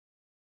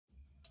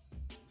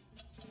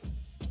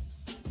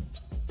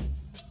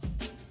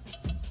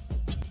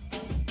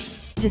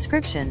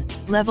Description: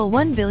 Level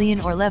 1 billion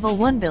or Level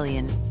 1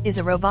 billion is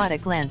a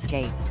robotic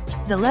landscape.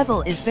 The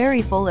level is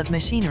very full of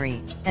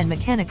machinery and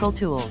mechanical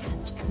tools.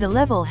 The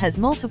level has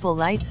multiple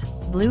lights: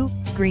 blue,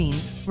 green,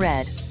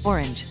 red,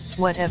 orange,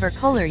 whatever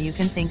color you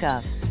can think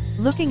of.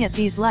 Looking at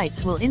these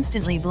lights will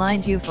instantly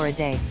blind you for a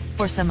day,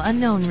 for some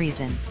unknown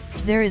reason.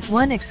 There is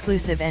one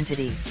exclusive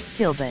entity,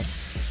 KILLBOT.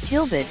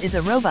 KILLBOT is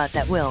a robot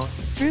that will,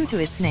 true to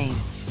its name,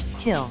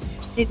 kill.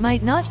 It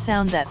might not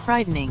sound that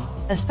frightening,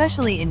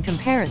 especially in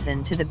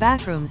comparison to the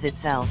backrooms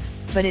itself,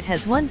 but it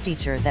has one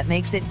feature that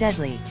makes it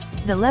deadly.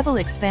 The level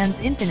expands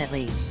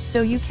infinitely,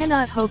 so you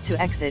cannot hope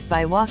to exit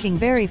by walking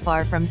very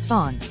far from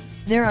spawn.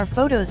 There are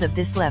photos of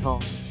this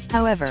level.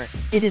 However,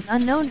 it is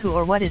unknown who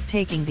or what is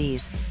taking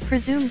these,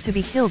 presumed to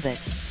be KILLBOT.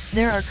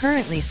 There are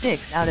currently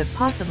 6 out of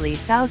possibly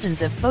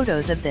thousands of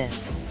photos of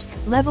this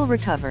level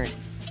recovered.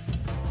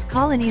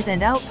 Colonies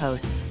and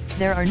outposts.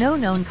 There are no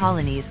known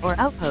colonies or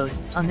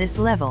outposts on this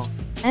level.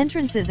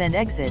 Entrances and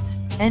exits.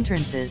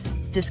 Entrances: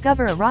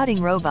 discover a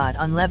rotting robot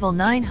on level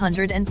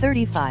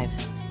 935.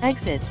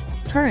 Exits: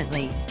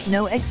 currently,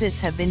 no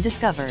exits have been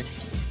discovered.